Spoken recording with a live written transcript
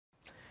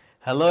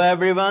Hello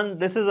everyone,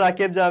 this is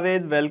Akib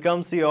Javed,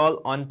 welcomes you all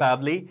on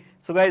Pabbly.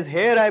 So guys,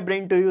 here I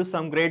bring to you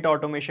some great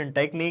automation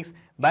techniques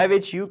by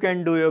which you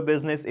can do your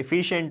business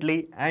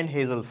efficiently and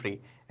hassle-free.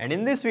 And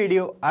in this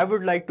video, I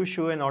would like to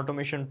show an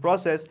automation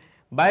process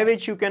by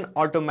which you can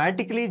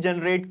automatically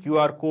generate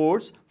QR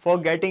codes for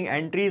getting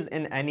entries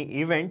in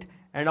any event,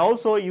 and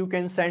also you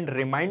can send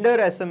reminder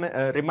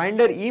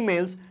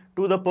emails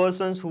to the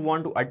persons who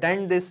want to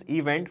attend this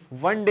event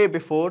one day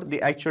before the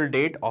actual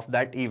date of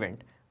that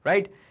event,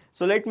 right?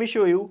 So let me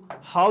show you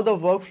how the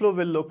workflow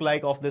will look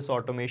like of this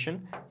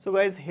automation. So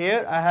guys,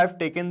 here I have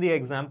taken the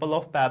example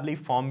of Pabbly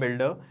Form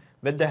Builder.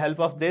 With the help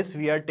of this,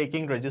 we are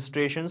taking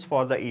registrations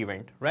for the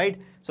event,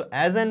 right? So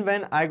as and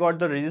when I got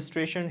the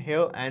registration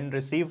here and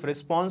receive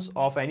response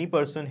of any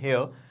person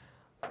here,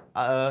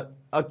 a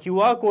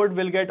QR code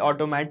will get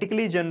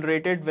automatically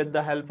generated with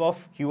the help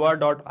of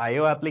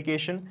QR.io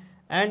application,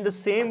 and the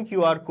same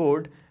QR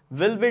code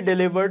will be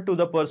delivered to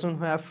the person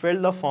who have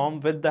filled the form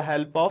with the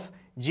help of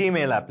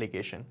Gmail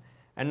application.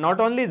 And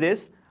not only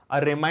this, a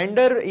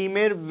reminder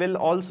email will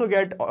also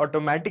get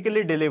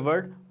automatically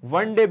delivered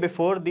one day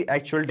before the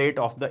actual date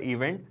of the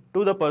event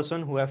to the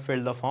person who have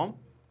filled the form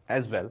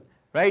as well,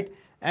 right?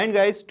 And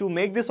guys, to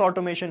make this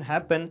automation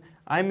happen,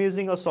 I'm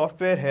using a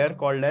software here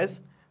called as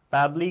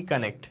Pabbly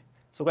Connect.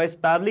 So guys,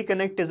 Pabbly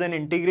Connect is an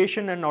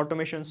integration and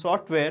automation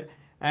software,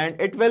 and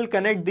it will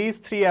connect these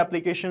three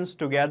applications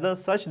together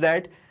such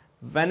that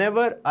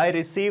whenever I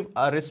receive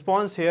a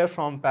response here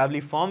from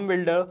Pabbly Form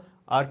Builder,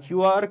 our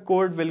QR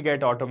code will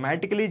get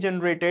automatically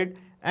generated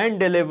and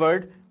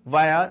delivered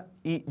via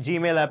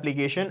Gmail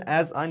application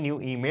as a new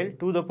email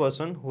to the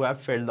person who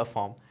have filled the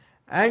form.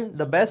 And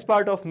the best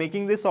part of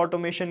making this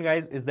automation,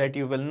 guys, is that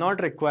you will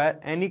not require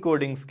any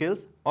coding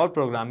skills or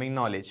programming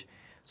knowledge.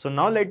 So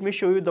now let me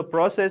show you the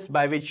process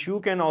by which you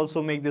can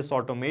also make this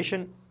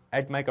automation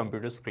at my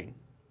computer screen.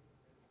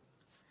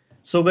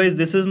 So guys,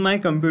 this is my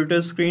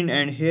computer screen,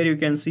 and here you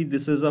can see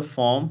this is a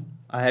form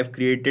I have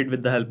created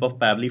with the help of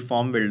Pabbly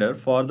Form Builder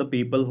for the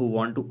people who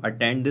want to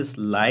attend this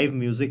live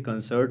music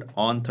concert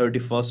on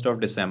 31st of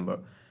December.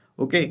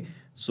 Okay,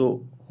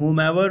 so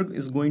whomever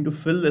is going to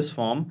fill this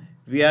form,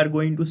 we are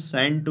going to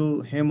send to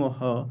him or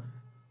her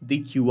the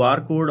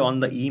QR code on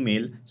the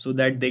email so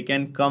that they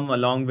can come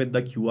along with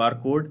the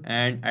QR code,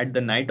 and at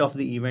the night of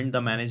the event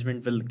the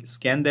management will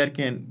scan their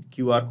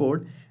QR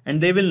code and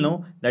they will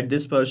know that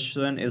this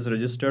person is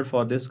registered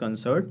for this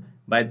concert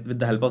with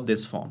the help of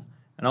this form.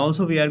 And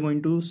also we are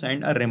going to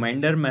send a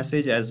reminder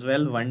message as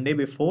well one day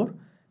before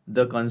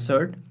the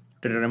concert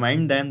to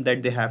remind them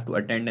that they have to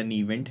attend an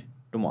event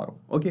tomorrow.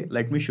 Okay,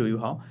 let me show you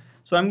how.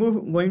 So I'm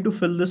going to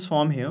fill this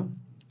form here.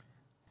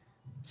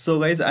 So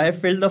guys, I have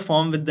filled the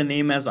form with the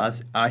name as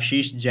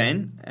Ashish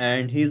Jain,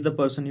 and he is the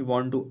person who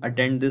want to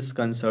attend this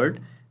concert,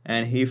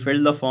 and he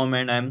filled the form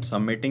and I am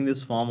submitting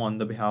this form on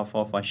the behalf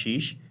of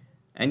Ashish.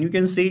 And you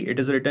can see it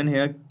is written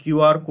here,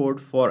 QR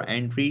code for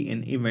entry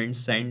in event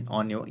sent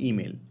on your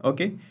email.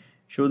 Okay,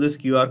 show this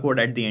QR code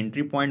at the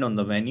entry point on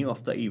the venue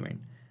of the event.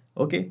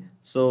 Okay,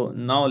 so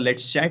now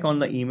let's check on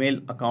the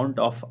email account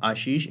of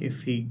Ashish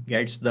if he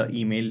gets the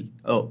email,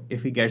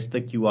 if he gets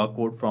the QR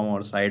code from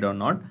our side or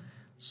not.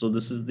 So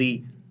this is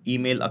the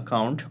email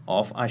account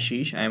of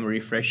Ashish. I am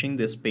refreshing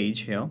this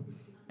page here,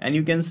 and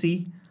you can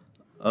see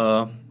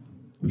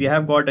we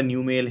have got a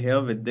new mail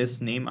here with this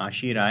name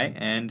Ashi Rai,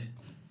 and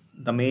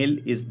the mail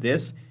is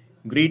this: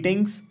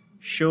 greetings,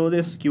 show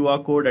this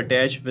QR code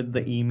attached with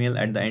the email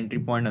at the entry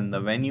point and the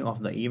venue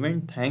of the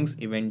event. Thanks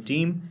event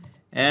team.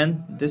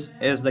 And this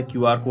is the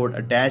QR code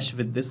attached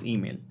with this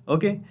email.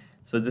 Okay,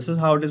 so this is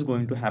how it is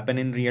going to happen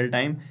in real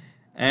time.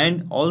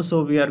 And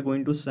also we are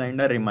going to send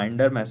a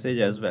reminder message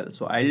as well.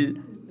 So I'll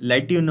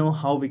let you know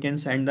how we can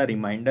send the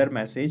reminder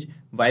message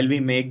while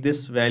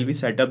we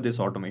set up this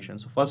automation.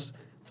 So first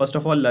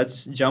of all,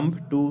 let's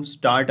jump to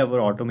start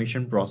our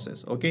automation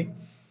process. Okay,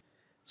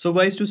 so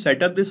guys, to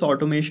set up this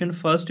automation,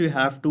 first you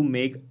have to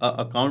make an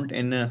account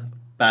in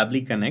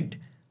Pabbly Connect.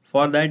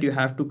 For that, you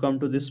have to come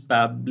to this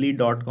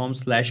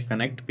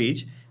pabbly.com/connect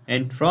page,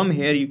 and from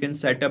here you can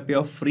set up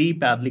your free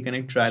Pabbly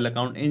Connect trial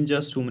account in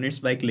just 2 minutes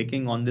by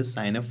clicking on this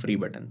sign up free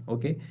button.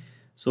 Okay,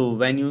 so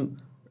when you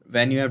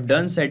have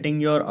done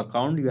setting your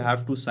account, you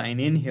have to sign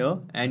in here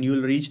and you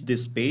will reach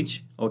this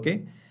page.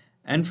 Okay,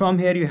 and from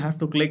here you have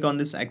to click on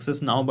this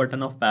access now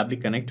button of Pabbly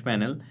Connect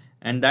panel,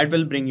 and that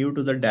will bring you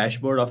to the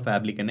dashboard of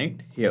Pabbly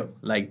Connect here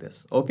like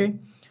this. Okay,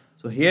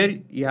 so here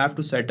you have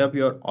to set up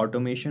your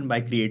automation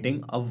by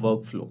creating a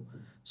workflow.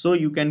 So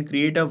you can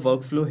create a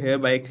workflow here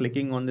by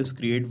clicking on this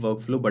create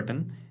workflow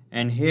button,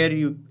 and here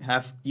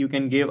you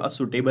can give a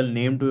suitable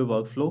name to your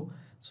workflow.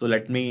 So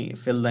let me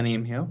fill the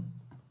name here.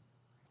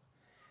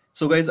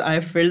 So guys, I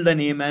have filled the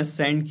name as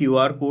send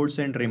QR codes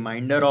and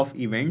reminder of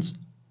events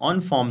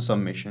on form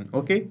submission.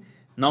 Okay,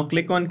 now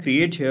click on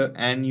create here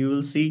and you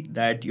will see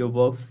that your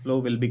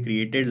workflow will be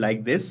created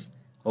like this.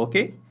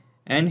 Okay,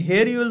 and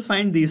here you will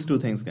find these two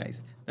things,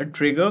 guys, the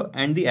trigger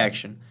and the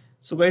action.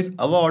 So guys,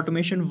 our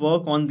automation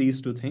work on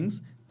these two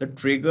things. The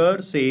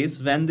trigger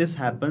says when this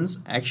happens,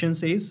 action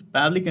says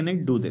Pabbly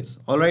Connect do this.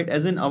 Alright,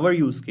 as in our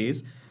use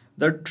case,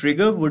 The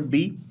trigger would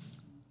be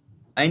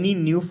any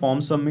new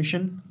form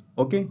submission.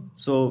 Okay,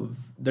 so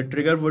the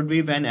trigger would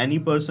be when any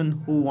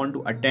person who want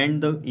to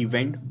attend the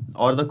event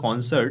or the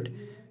concert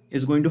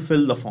is going to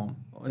fill the form,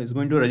 is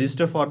going to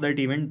register for that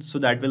event, so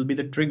that will be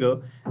the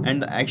trigger,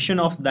 and the action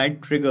of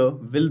that trigger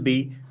will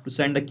be to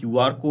send the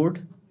QR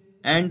code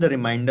and the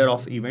reminder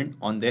of event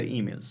on their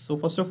emails. So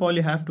first of all,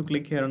 you have to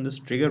click here on this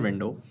trigger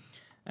window,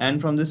 and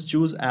from this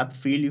choose app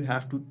field you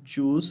have to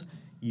choose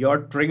your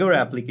trigger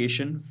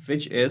application,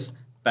 which is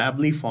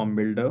Pabbly Form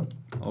Builder.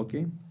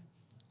 Okay,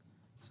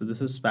 so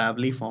this is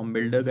Pabbly Form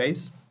Builder,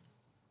 guys.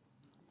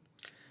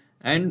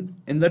 And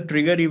in the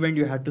trigger event,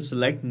 you have to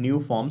select new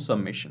form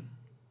submission.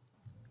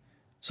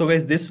 So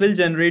guys, this will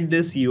generate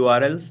this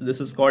URLs.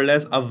 This is called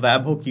as a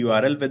webhook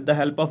URL. With the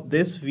help of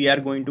this, we are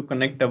going to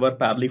connect our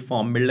Pabbly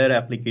Form Builder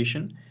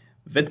application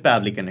with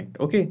Pabbly Connect.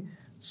 Okay,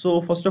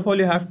 so first of all,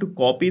 you have to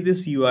copy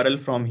this URL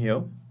from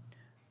here.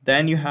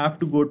 Then you have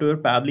to go to your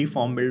Pabbly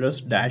Form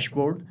Builder's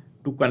dashboard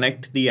to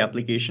connect the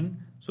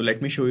application. So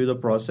let me show you the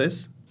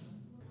process.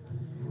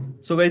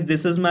 So guys,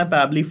 this is my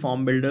Pabbly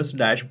Form Builder's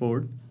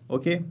dashboard.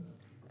 Okay,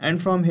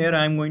 and from here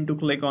I'm going to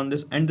click on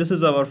this, and this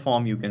is our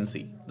form. You can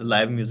see the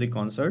live music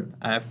concert.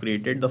 I have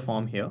created the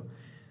form here.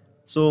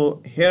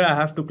 So here I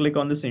have to click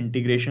on this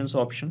integrations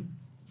option.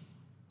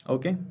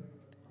 Okay,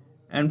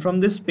 and from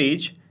this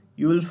page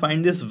you will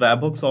find this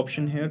webhooks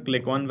option here.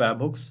 Click on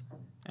webhooks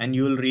and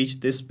you will reach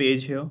this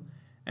page here,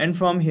 and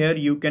from here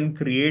you can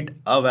create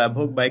a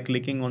webhook by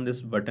clicking on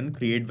this button,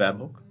 create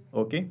webhook.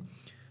 Okay,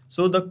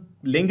 so the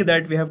link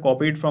that we have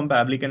copied from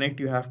Pabbly Connect,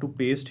 you have to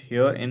paste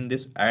here in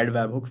this add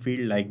webhook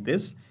field like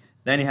this.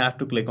 Then you have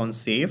to click on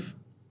save,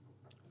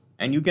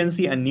 and you can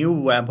see a new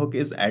webhook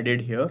is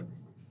added here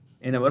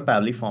in our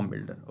Pabbly Form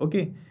Builder.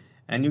 Okay,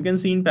 and you can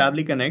see in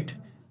Pabbly Connect,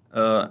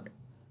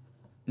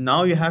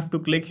 now you have to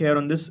click here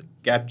on this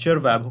capture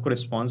webhook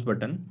response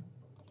button.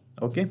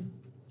 Okay,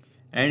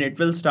 and it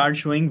will start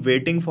showing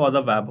waiting for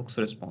the webhook's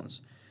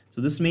response. So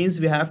this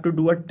means we have to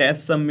do a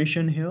test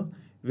submission here.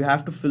 We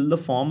have to fill the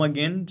form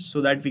again so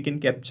that we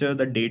can capture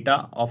the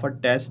data of a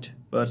test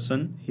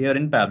person here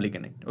in Pabbly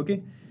Connect.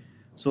 Okay,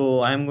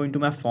 so I'm going to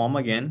my form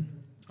again.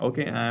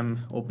 Okay,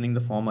 I'm opening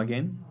the form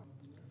again.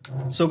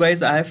 So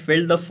guys, I have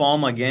filled the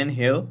form again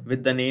here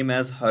with the name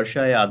as Harsha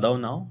Yadav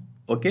now.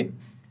 Okay,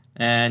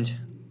 and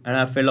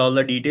I filled all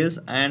the details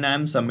and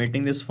I'm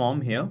submitting this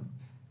form here.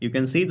 You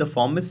can see the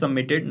form is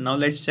submitted. Now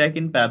let's check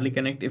in Pabbly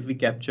Connect if we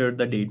captured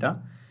the data,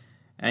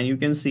 and you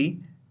can see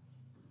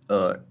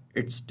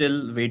it's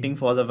still waiting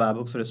for the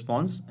webhook's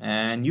response,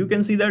 and you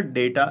can see the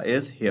data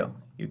is here.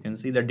 You can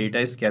see the data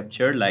is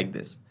captured like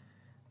this,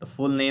 the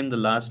full name, the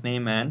last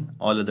name, and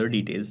all other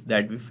details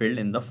that we filled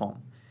in the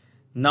form.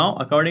 Now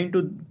according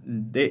to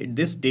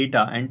this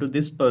data and to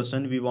this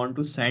person, we want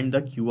to send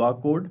the QR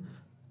code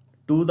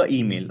to the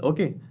email.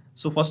 Okay,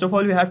 so first of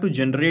all, you have to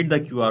generate the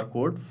QR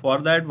code.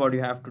 For that, what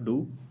you have to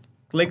do,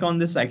 click on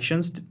this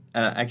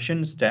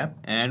action step,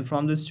 and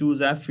from this choose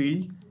app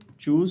field,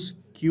 choose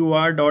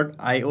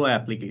QR.io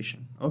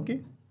application.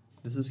 Okay,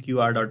 this is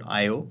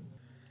QR.io,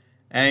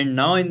 and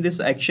now in this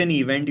action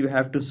event you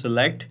have to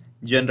select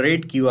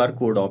generate QR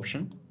code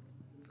option,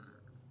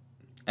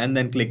 and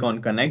then click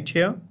on connect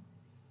here,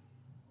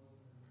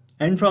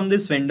 and from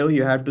this window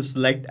you have to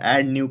select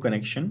add new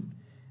connection,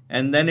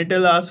 and then it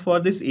will ask for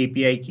this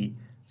API key.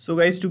 So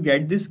guys, to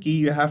get this key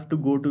you have to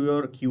go to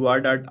your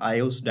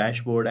QR.io's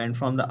dashboard, and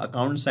from the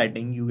account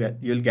setting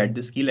you'll get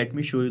this key. Let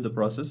me show you the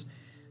process.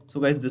 So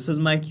guys, this is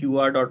my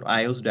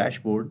QR.io's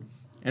dashboard,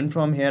 and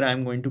from here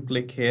I'm going to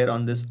click here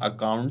on this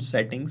account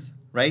settings,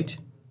 right?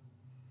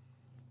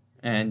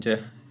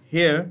 And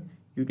here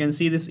you can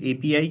see this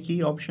API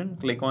key option.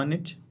 Click on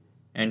it,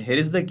 and here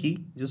is the key.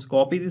 Just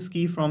copy this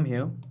key from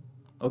here,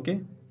 okay,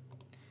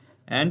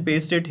 and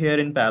paste it here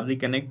in Pabbly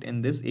Connect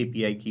in this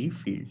API key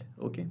field.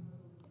 Okay,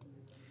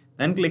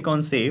 then click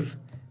on save,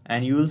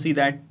 and you will see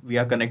that we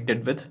are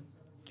connected with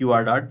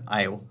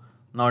QR.io.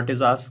 Now it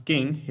is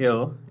asking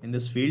here in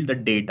this field the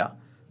data.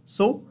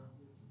 So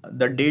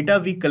the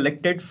data we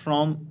collected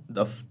from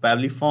the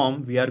Pabbly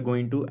form, we are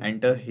going to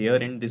enter here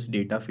in this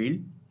data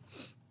field.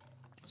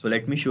 So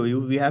let me show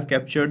you. We have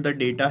captured the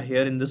data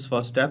here in this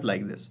first step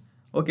like this.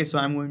 Okay, so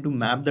I'm going to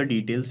map the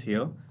details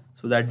here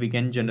so that we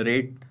can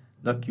generate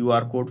the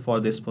QR code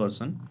for this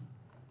person.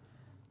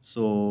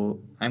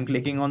 So I'm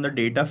clicking on the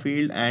data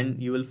field,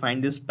 and you will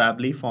find this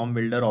Pabbly Form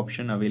Builder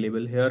option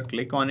available here.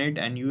 Click on it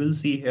and you will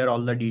see here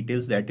all the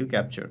details that you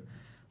captured.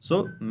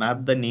 So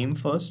map the name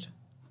first.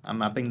 I'm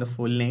mapping the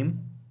full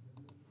name.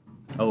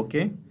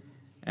 Okay,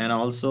 and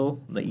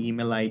also the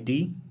email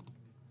ID.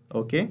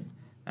 Okay,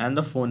 and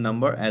the phone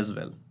number as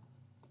well.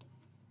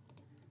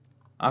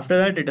 After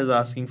that, it is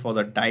asking for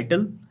the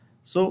title.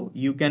 So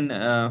you can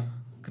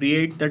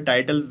create the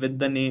title with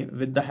the name,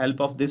 with the help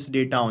of this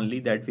data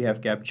only that we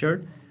have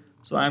captured.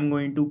 So I'm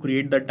going to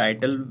create the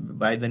title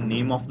by the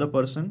name of the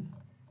person.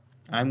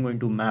 I'm going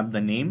to map the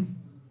name.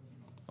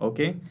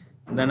 Okay,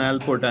 then I'll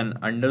put an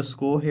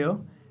underscore here,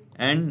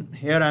 and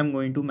here I'm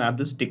going to map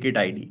this ticket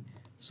ID.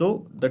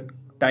 So the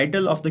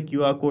title of the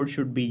QR code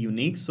should be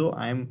unique, so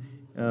I'm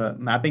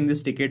mapping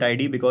this ticket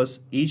ID,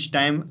 because each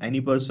time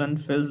any person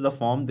fills the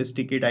form, this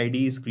ticket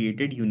ID is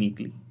created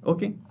uniquely.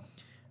 Okay.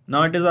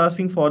 Now it is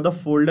asking for the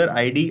folder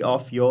ID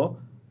of your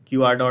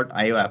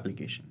QR.io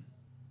application.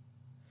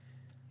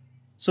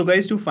 So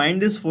guys, to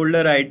find this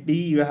folder ID,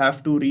 you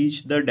have to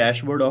reach the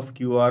dashboard of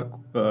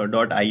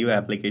QR.io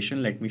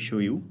application. Let me show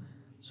you.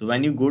 So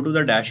when you go to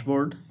the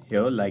dashboard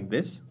here like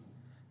this,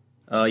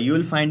 you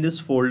will find this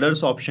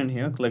folders option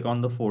here. Click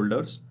on the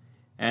folders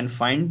and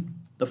find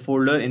the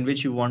folder in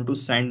which you want to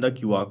send the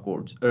QR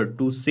codes,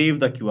 to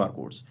save the QR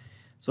codes.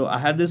 So I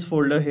have this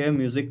folder here,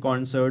 music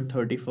concert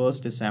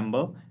 31st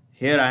December.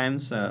 Here I am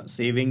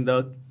saving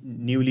the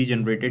newly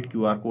generated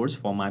QR codes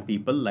for my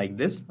people like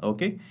this.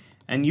 Okay.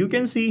 And you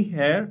can see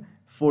here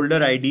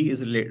folder ID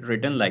is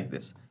written like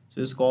this.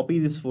 So just copy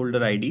this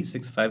folder ID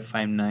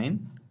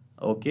 6559.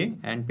 Okay.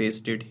 And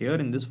paste it here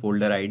in this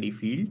folder ID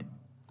field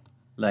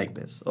like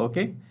this.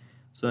 Okay.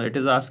 So it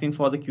is asking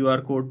for the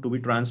QR code to be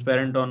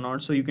transparent or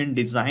not. So you can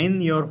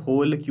design your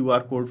whole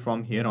QR code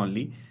from here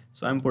only.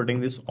 So I'm putting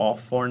this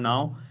off for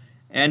now.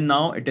 And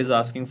now it is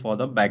asking for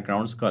the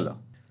background's color.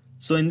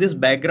 So in this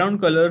background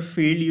color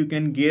field, you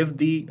can give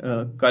the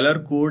color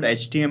code,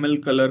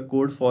 HTML color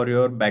code for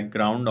your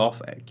background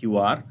of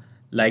QR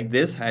like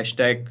this,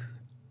 hashtag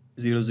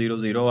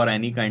 000 or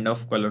any kind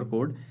of color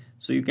code.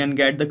 So you can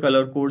get the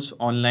color codes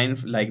online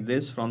like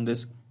this from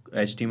this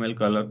HTML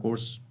color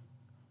codes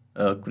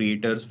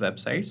creators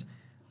websites.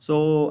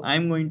 So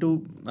I'm going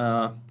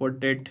to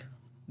put it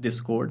this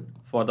code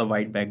for the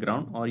white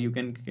background, or you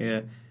can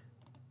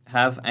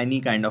have any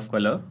kind of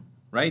color,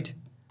 right?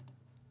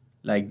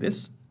 Like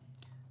this.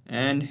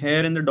 And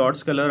here in the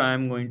dots color, I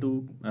am going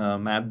to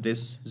map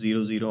this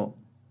 00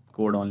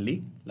 code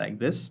only like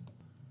this.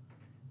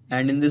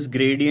 And in this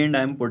gradient,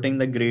 I'm putting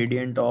the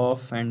gradient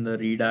off and the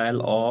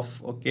redial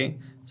off. Okay.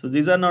 So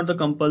these are not the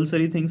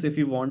compulsory things. If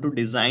you want to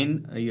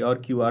design your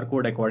QR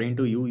code according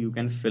to you, you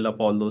can fill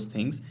up all those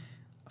things.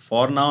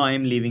 For now, I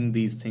am leaving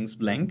these things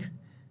blank,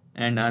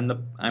 and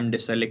I'm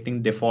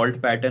selecting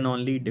default pattern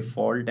only,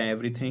 default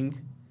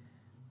everything.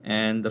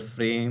 And the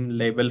frame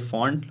label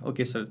font.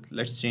 Okay, so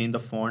let's change the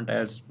font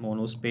as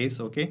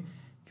monospace. Okay,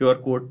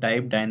 QR code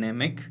type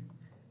dynamic.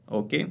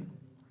 Okay,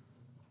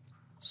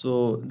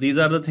 so these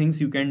are the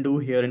things you can do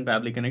here in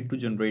Pabbly Connect to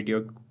generate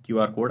your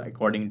QR code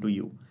according to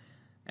you.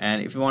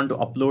 And if you want to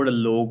upload a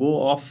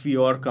logo of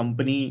your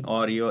company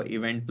or your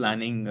event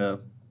planning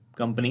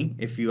company,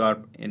 if you are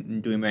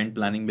into event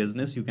planning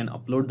business, you can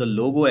upload the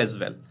logo as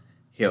well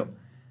here,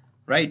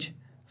 right?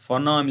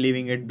 For now, I'm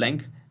leaving it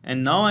blank.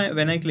 And now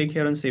when I click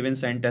here on save and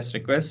send test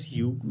request,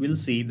 you will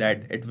see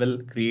that it will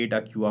create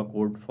a QR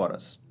code for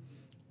us,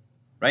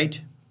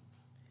 right?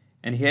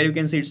 And here you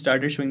can see it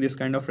started showing this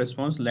kind of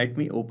response. Let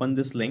me open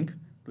this link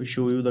to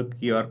show you the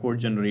QR code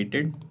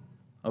generated.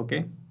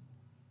 Okay.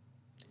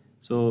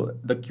 So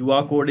the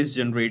QR code is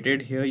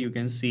generated here. You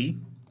can see,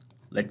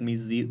 let me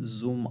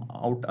zoom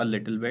out a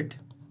little bit.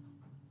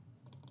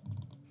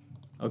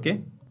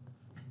 Okay.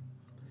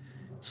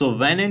 So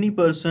when any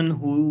person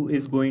who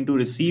is going to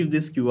receive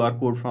this QR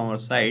code from our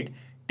site,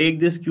 take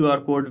this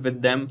QR code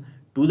with them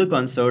to the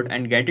concert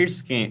and get it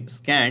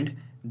scanned,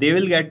 they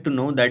will get to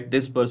know that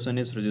this person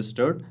is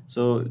registered.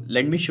 So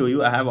let me show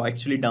you. I have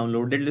actually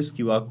downloaded this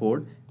QR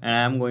code and I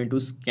am going to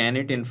scan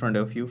it in front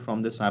of you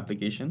from this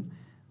application.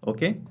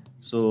 Okay,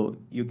 so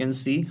you can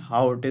see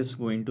how it is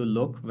going to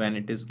look when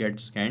it is get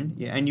scanned.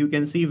 Yeah, and you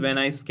can see when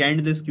I scanned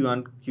this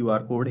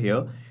QR code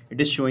here,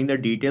 it is showing the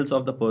details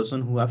of the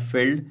person who have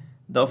filled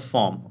the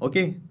form.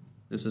 Okay,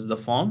 this is the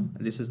form,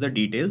 this is the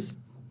details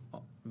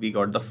we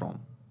got the form,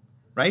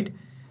 right?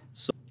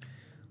 So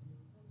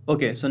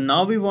okay, so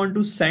now we want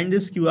to send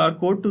this QR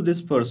code to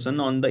this person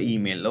on the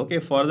email. Okay,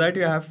 for that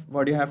you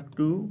have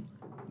to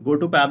go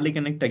to Pabbly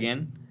Connect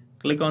again,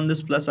 click on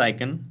this plus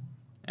icon,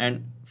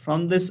 and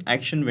from this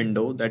action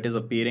window that is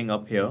appearing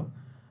up here,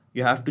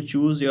 you have to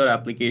choose your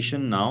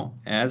application now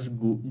as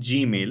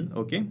Gmail.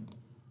 Okay,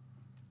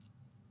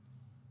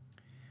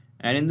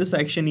 and in this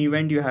action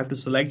event, you have to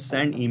select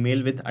send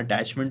email with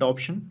attachment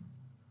option,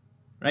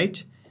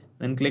 right?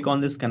 Then click on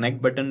this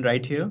connect button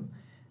right here.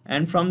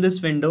 And from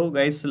this window,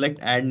 guys, select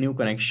add new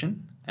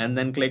connection and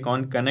then click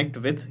on connect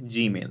with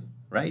Gmail,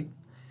 right?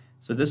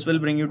 So this will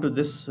bring you to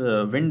this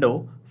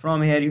window.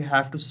 From here, you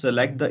have to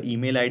select the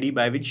email ID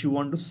by which you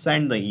want to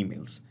send the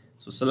emails.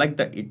 So select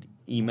the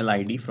email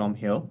ID from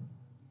here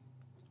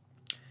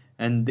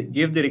and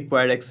give the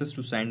required access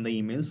to send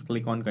the emails.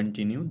 Click on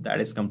continue.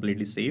 That is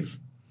completely safe.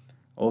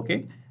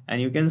 Okay,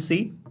 and you can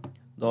see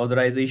the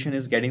authorization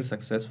is getting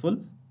successful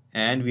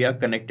and we are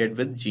connected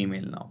with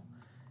Gmail now.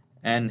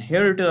 And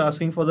here it is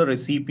asking for the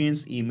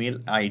recipient's email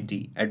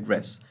ID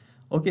address.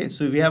 Okay,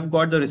 so we have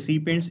got the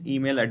recipient's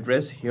email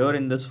address here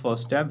in this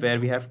first tab where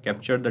we have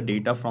captured the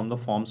data from the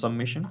form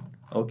submission.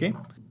 Okay,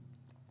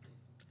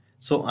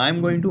 so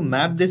I'm going to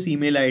map this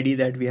email ID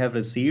that we have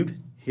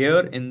received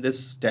here in this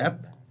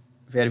step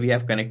where we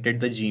have connected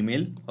the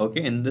Gmail.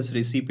 Okay, in this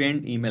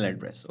recipient email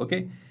address.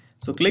 Okay,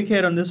 so click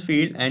here on this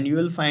field and you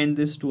will find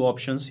these two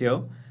options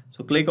here. So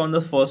So click on the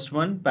first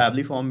one,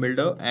 Pabbly Form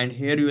Builder, and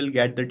here you will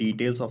get the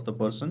details of the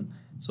person.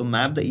 So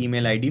map the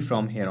email ID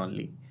from here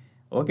only.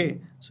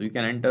 Okay, so you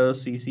can enter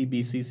CC,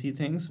 BCC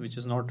things, which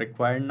is not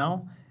required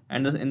now.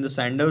 And in the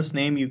sender's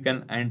name, you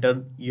can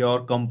enter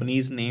your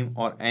company's name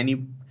or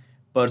any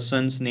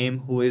person's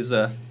name who is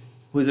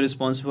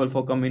responsible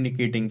for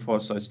communicating for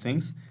such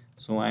things.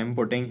 So I'm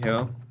putting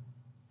here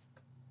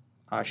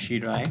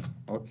Ashirai.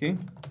 Okay.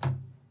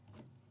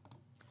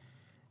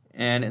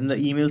 And in the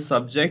email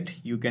subject,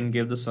 you can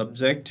give the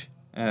subject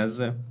as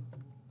a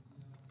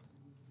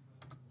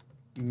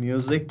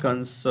music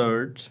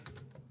concert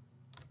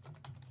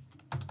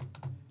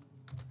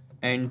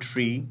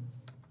entry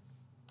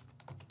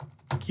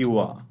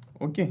QR.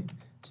 Okay,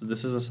 so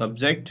this is a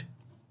subject,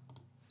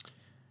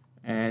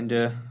 and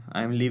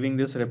I'm leaving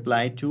this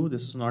reply to.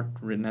 This is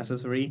not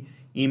necessary.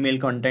 Email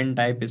content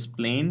type is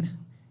plain.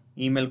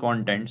 Email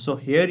content, so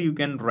here you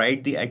can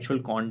write the actual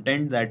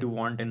content that you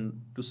want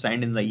to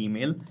send in the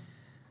email.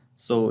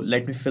 So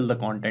let me fill the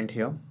content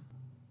here.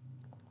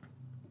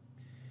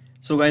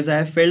 So guys, I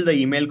have filled the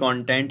email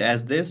content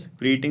as this: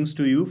 greetings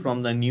to you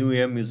from the New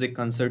Year Music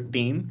Concert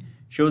team.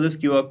 Show this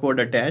QR code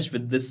attached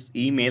with this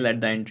email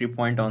at the entry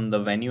point on the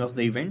venue of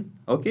the event.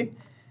 Okay,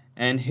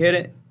 and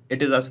here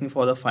it is asking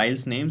for the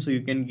file's name, so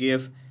you can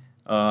give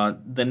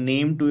the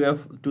name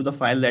to the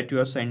file that you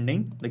are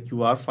sending, the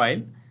QR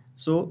file.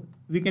 So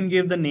we can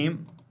give the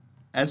name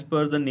as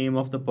per the name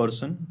of the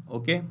person.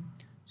 Okay,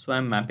 so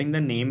I'm mapping the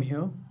name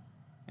here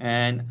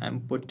and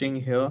I'm putting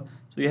here.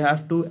 So you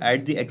have to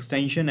add the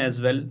extension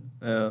as well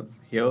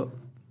here,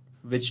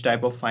 which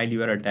type of file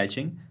you are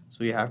attaching.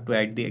 So you have to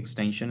add the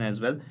extension as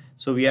well.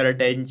 So we are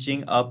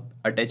attaching a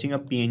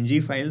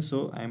PNG file.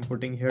 So I'm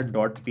putting here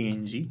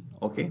 .png.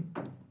 Okay,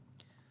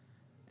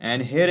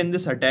 and here in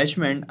this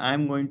attachment,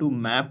 I'm going to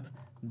map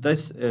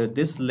this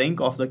link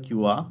of the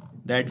QR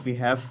that we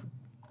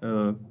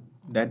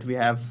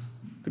have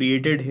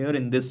created here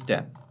in this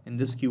tab, in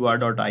this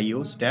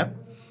qr.io tab.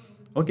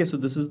 Okay, so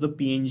this is the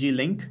PNG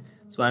link.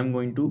 So I'm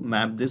going to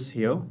map this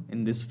here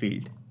in this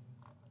field,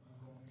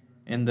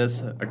 in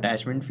this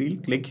attachment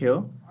field. Click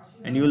here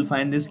and you will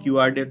find this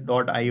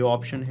qr.io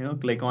option here.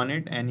 Click on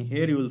it and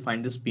here you will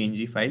find this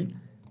PNG file.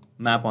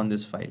 Map on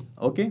this file.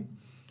 Okay,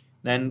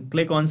 then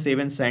click on save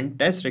and send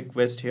test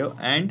request here,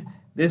 and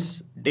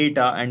this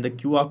data and the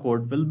QR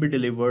code will be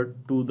delivered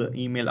to the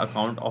email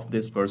account of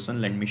this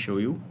person. Let me show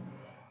you.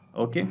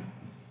 Okay,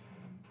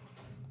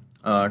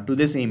 to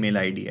this email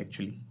ID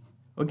actually.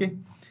 Okay,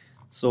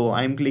 so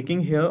I'm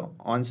clicking here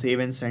on save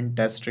and send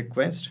test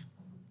request.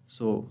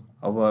 So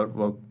our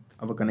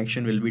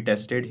connection will be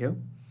tested here,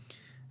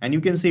 and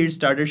you can see it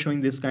started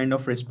showing this kind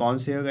of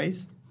response here,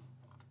 guys.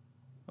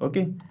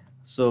 Okay,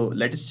 so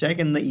let us check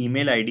in the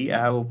email ID. I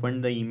have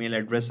opened the email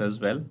address as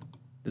well.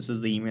 This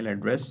is the email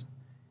address,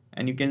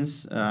 and you can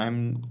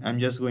I'm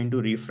just going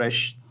to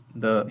refresh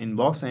the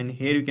inbox, and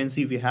here you can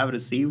see we have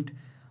received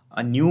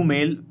a new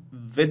mail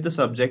with the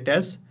subject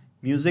as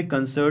music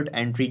concert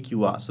entry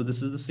QR. So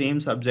this is the same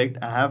subject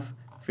I have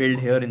filled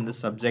here in the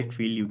subject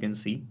field. You can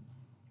see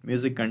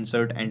music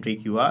concert entry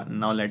QR.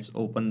 Now let's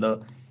open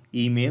the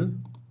email,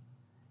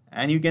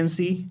 and you can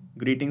see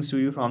greetings to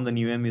you from the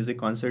New Year Music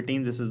Concert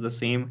team. This is the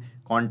same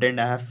content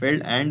I have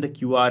filled, and the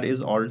QR is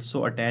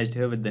also attached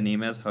here with the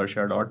name as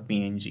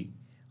harsha.png.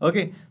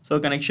 Okay, so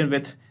connection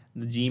with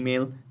the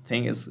Gmail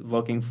thing is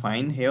working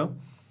fine here.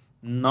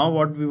 Now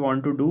what we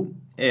want to do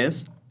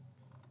is,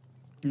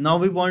 now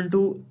we want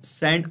to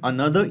send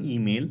another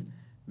email,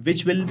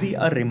 which will be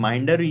a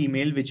reminder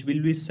email, which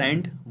will be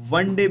sent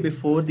one day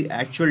before the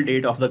actual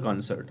date of the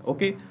concert.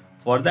 Okay,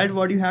 for that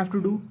what you have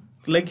to do,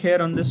 click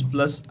here on this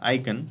plus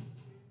icon,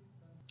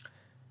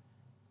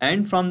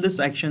 and from this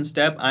actions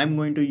tab I'm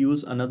going to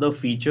use another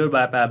feature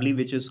by Pabbly,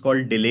 which is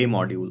called delay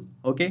module.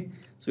 Okay,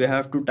 so you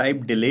have to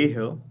type delay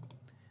here.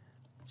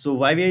 So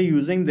why we are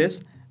using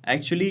this,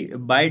 actually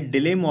by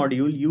delay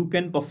module you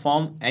can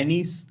perform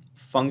any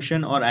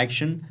function or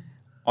action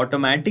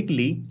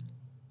automatically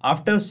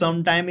after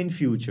some time in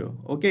future.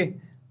 Okay,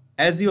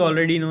 as you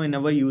already know, in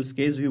our use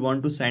case we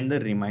want to send the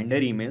reminder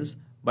emails,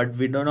 but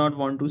we do not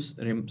want to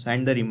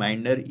send the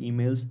reminder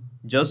emails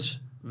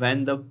just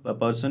when the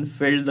person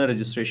filled the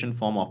registration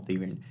form of the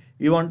event.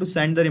 We want to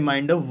send the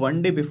reminder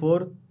one day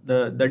before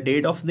the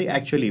date of the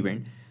actual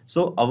event.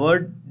 So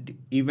our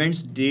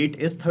event's date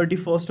is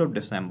 31st of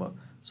December.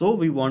 So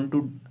we want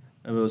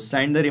to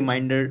send the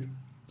reminder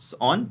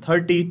on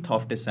 30th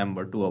of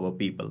December to our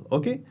people.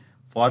 Okay,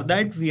 for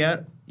that we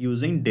are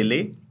using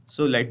delay.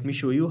 So let me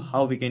show you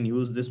how we can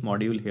use this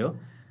module here.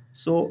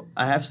 So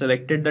I have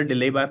selected the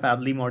delay by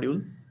Pabbly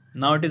module.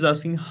 Now it is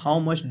asking how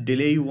much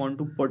delay you want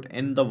to put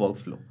in the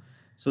workflow.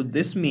 So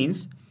this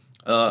means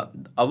our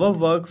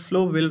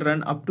workflow will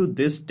run up to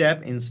this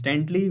step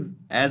instantly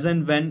as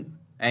and when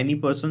any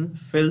person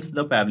fills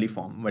the Pabbly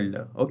form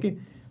builder. Okay,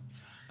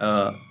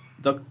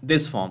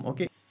 this form.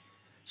 Okay,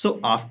 so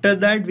after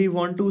that we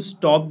want to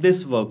stop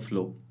this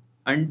workflow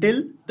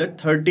until the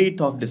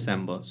 30th of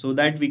December, so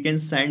that we can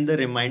send the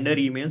reminder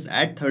emails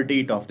at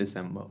 30th of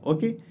December.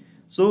 Okay,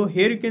 so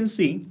here you can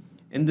see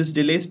in this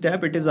delay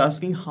step, it is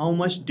asking how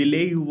much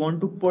delay you want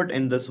to put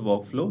in this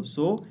workflow.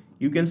 So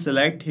you can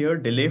select here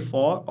delay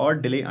for or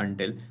delay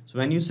until. So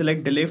when you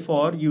select delay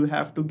for, you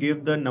have to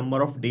give the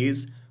number of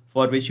days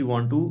for which you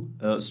want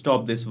to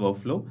stop this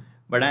workflow.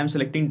 But I am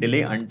selecting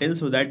delay until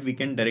so that we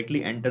can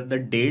directly enter the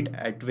date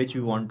at which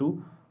you want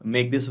to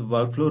make this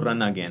workflow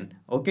run again.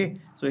 Okay,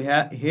 so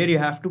here you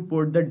have to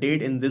put the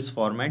date in this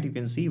format. You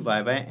can see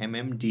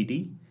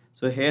YYMMDT.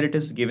 So here it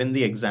is given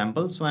the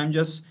example. So I'm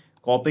just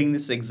copying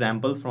this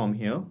example from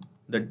here,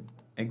 the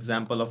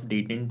example of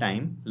date and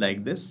time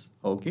like this.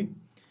 Okay,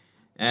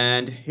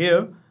 and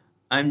here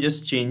I'm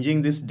just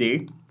changing this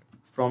date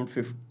from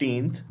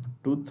 15th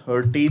to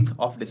 30th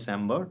of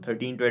December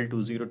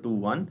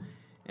 13/12/2021,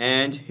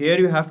 and here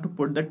you have to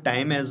put the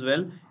time as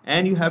well,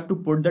 and you have to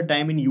put the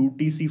time in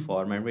UTC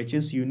format, which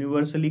is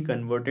universally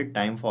converted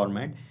time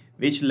format,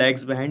 which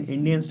lags behind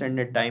Indian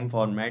Standard Time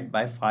format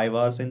by 5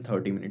 hours and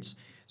 30 minutes.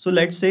 So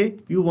let's say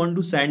you want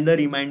to send the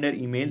reminder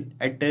email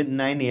at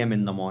 9 a.m.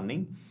 in the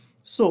morning.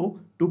 So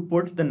to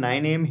put the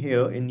 9 a.m.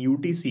 here in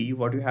UTC,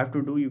 what you have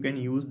to do, you can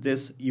use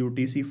this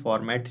UTC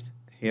format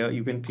here.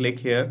 You can click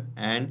here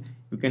and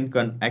you can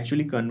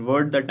actually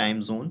convert the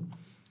time zone,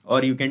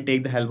 or you can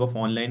take the help of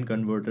online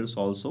converters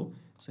also.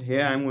 So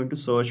here I'm going to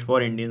search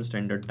for Indian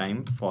Standard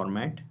Time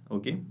format.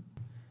 Okay.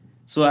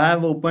 So I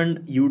have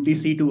opened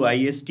UTC to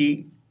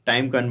IST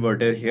time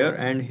converter here,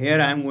 and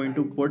here I'm going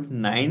to put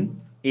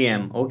 9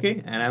 a.m.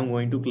 Okay, and I'm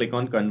going to click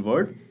on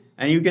convert,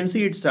 and you can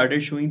see it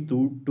started showing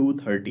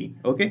 2:30.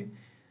 Okay,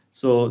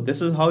 so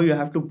this is how you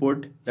have to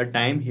put the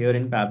time here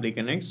in Pabbly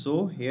Connect.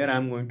 So here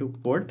I'm going to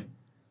put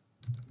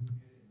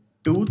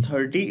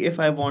 2:30 if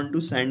I want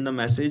to send the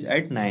message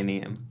at 9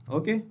 a.m.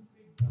 Okay,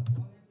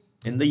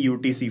 in the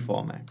UTC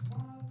format,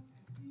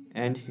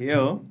 and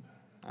here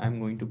I'm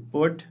going to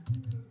put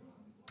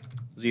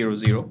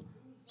 00,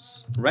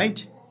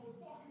 right?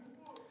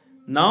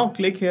 Now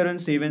click here on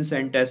save and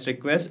send test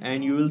request,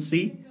 and you will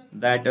see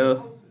that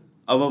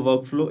our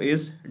workflow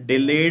is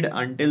delayed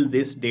until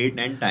this date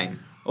and time.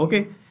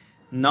 Okay,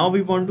 now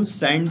we want to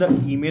send the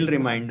email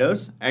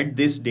reminders at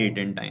this date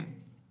and time.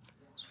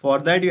 For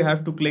that, you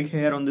have to click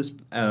here on this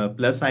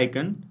plus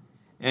icon,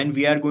 and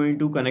we are going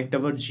to connect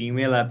our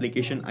Gmail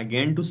application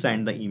again to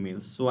send the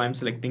emails. So I'm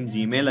selecting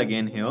Gmail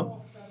again here,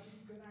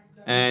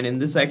 and in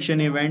this action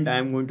event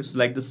I'm going to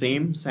select the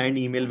same send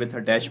email with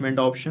attachment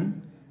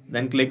option,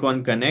 then click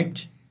on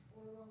connect,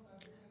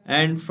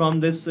 and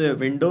from this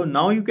window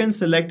now you can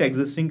select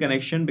existing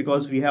connection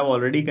because we have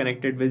already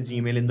connected with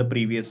Gmail in the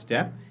previous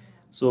step.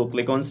 So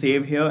click on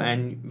save here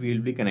and we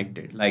will be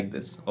connected like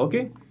this.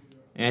 Okay,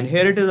 and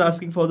here it is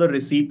asking for the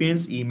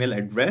recipient's email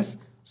address.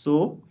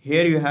 So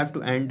here you have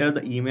to enter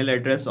the email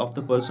address of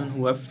the person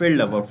who have filled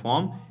our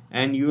form,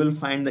 and you will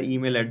find the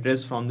email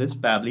address from this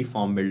Pabbly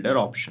form builder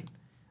option.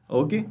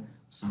 Okay,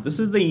 so this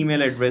is the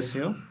email address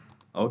here.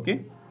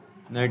 Okay,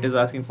 now it is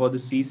asking for the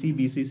CC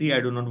BCC.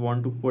 I do not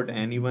want to put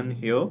anyone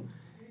here,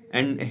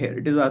 and here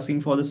it is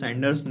asking for the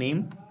sender's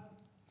name.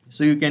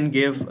 So you can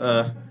give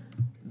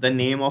the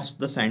name of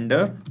the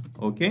sender.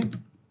 Okay,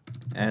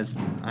 as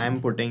I am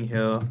putting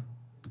here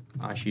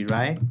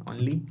Ashirai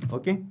only.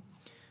 Okay,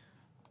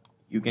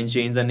 you can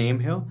change the name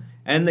here,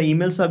 and the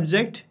email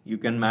subject you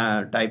can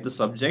type the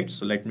subject.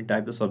 So let me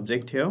type the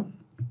subject here: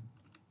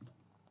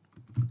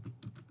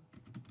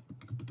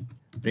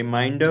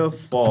 reminder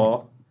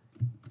for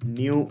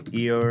New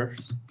Year's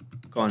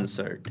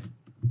concert.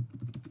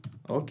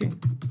 Okay,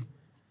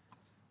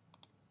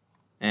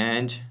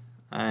 and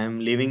I am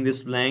leaving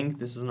this blank.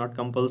 This is not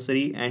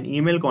compulsory. And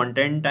email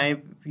content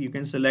type you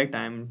can select.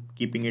 I am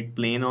keeping it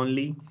plain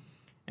only.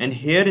 And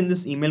here in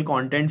this email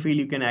content field,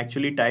 you can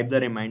actually type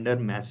the reminder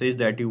message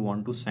that you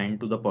want to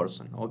send to the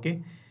person.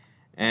 Okay,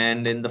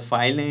 and in the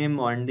file name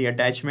on the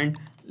attachment,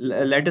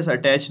 let us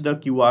attach the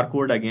QR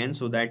code again,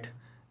 so that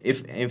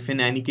if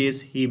in any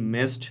case he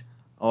missed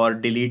or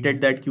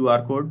deleted that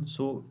QR code,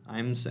 so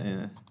I'm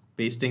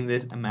pasting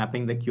this, I'm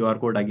mapping the QR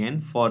code again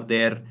for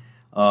their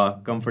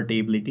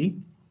comfortability.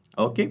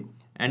 Okay,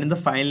 and in the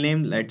file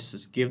name,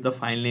 let's give the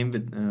file name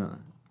with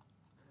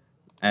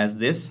as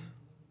this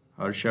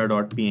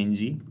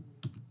harsha.png.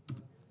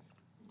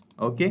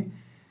 Okay,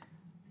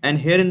 and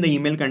here in the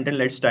email content,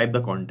 let's type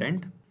the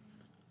content.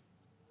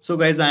 So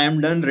guys, I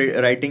am done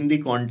writing the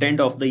content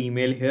of the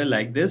email here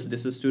like this.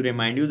 This is to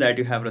remind you that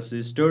you have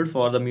registered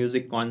for the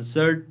music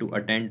concert to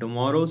attend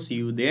tomorrow. See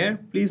you there.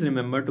 Please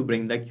remember to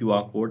bring the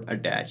QR code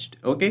attached.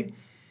 Okay,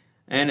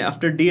 and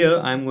after dear,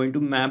 I'm going to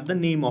map the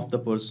name of the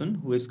person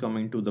who is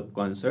coming to the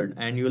concert,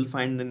 and you will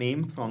find the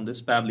name from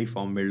this Pabbly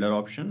form builder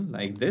option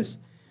like this.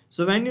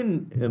 So when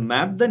you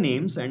map the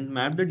names and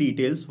map the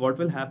details, what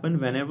will happen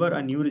whenever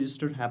a new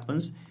register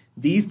happens,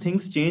 these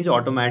things change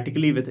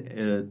automatically with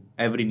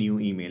every new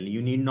email.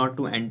 You need not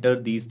to enter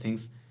these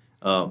things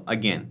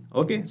again.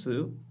 Okay,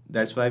 so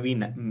that's why we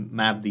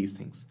map these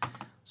things.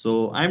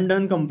 So I'm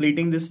done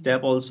completing this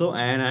step also,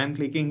 and I'm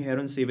clicking here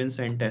on save and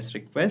send test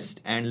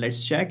request, and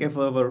let's check if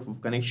our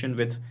connection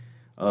with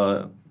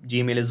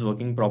Gmail is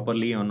working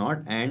properly or not.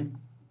 And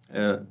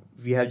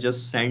we have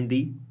just sent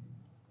the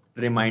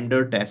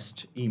reminder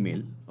test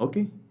email.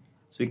 Okay,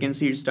 so you can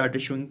see it started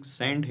showing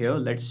send here.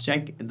 Let's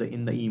check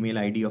in the email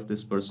ID of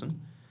this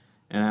person,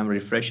 and I'm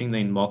refreshing the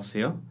inbox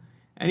here,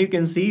 and you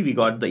can see we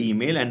got the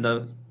email, and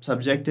the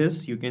subject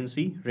is, you can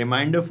see,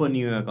 reminder for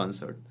New Year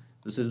concert.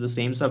 This is the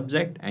same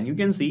subject, and you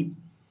can see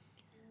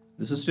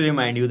this is to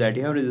remind you that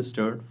you have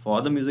registered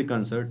for the music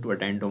concert to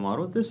attend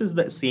tomorrow. This is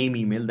the same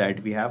email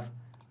that we have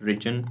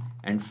written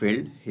and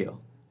filled here.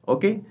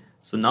 Okay,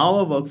 so now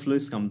our workflow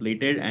is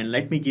completed, and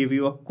let me give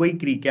you a quick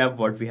recap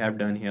what we have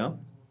done here.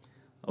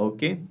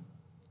 Okay,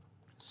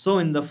 so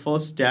in the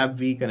first step,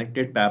 we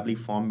connected Pabbly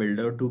Form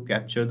Builder to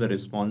capture the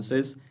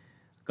responses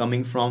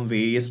coming from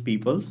various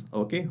peoples,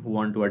 okay, who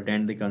want to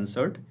attend the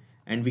concert,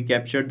 and we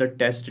captured the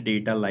test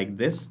data like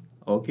this.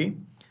 Okay,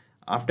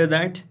 after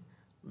that,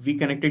 we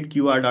connected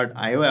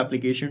QR.io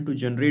application to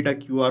generate a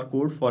QR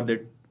code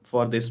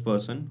for this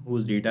person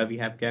whose data we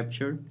have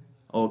captured.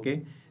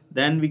 Okay,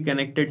 then we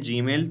connected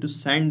Gmail to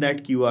send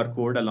that QR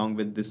code along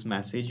with this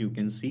message, you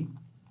can see,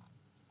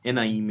 in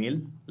an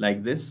email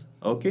like this.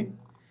 Okay,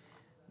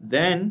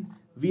 then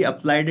we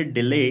applied a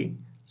delay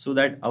so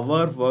that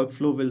our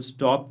workflow will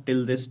stop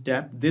till this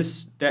step.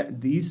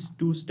 These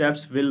two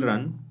steps will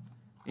run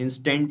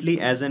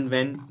instantly as and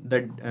when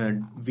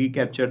we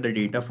capture the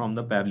data from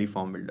the Pabbly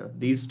Form Builder.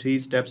 These three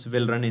steps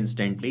will run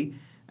instantly,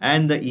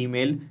 and the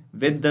email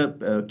with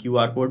the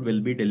QR code will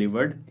be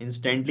delivered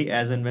instantly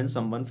as and when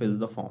someone fills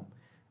the form.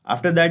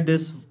 After that,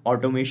 this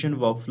automation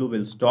workflow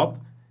will stop,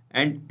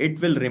 and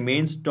it will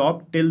remain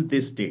stopped till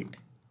this date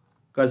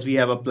because we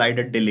have applied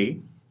a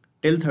delay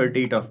till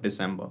 30th of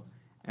December.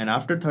 And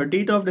after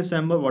 30th of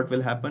December, what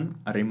will happen?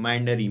 A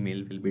reminder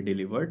email will be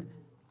delivered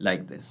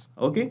like this.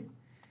 Okay,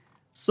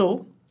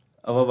 so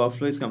our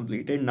workflow is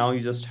completed. Now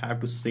you just have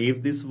to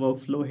save this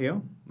workflow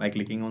here by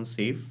clicking on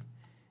save.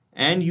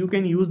 And you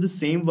can use the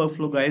same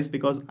workflow, guys,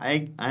 because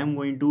I am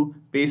going to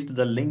paste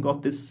the link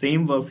of this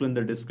same workflow in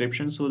the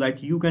description so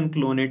that you can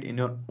clone it in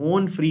your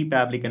own free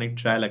Pabbly Connect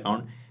trial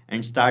account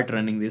and start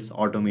running this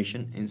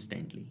automation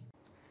instantly.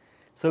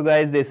 So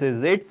guys, this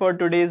is it for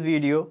today's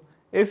video.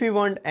 If you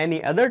want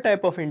any other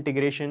type of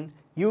integration,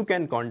 you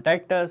can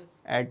contact us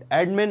at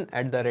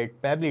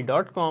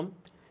admin@pabbly.com.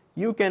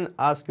 You can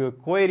ask your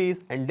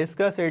queries and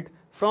discuss it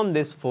from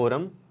this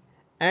forum,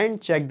 and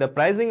check the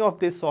pricing of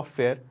this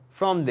software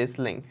from this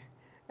link.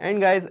 And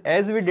guys,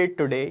 as we did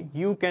today,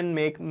 you can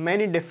make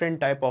many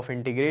different type of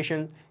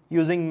integrations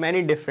using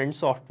many different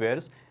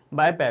softwares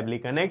by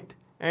Pabbly Connect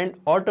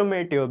and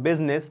automate your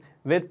business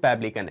with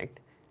Pabbly Connect.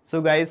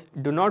 So guys,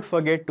 do not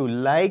forget to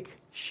like,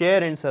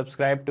 share and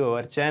subscribe to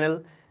our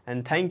channel,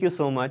 and thank you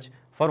so much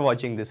for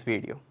watching this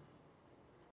video.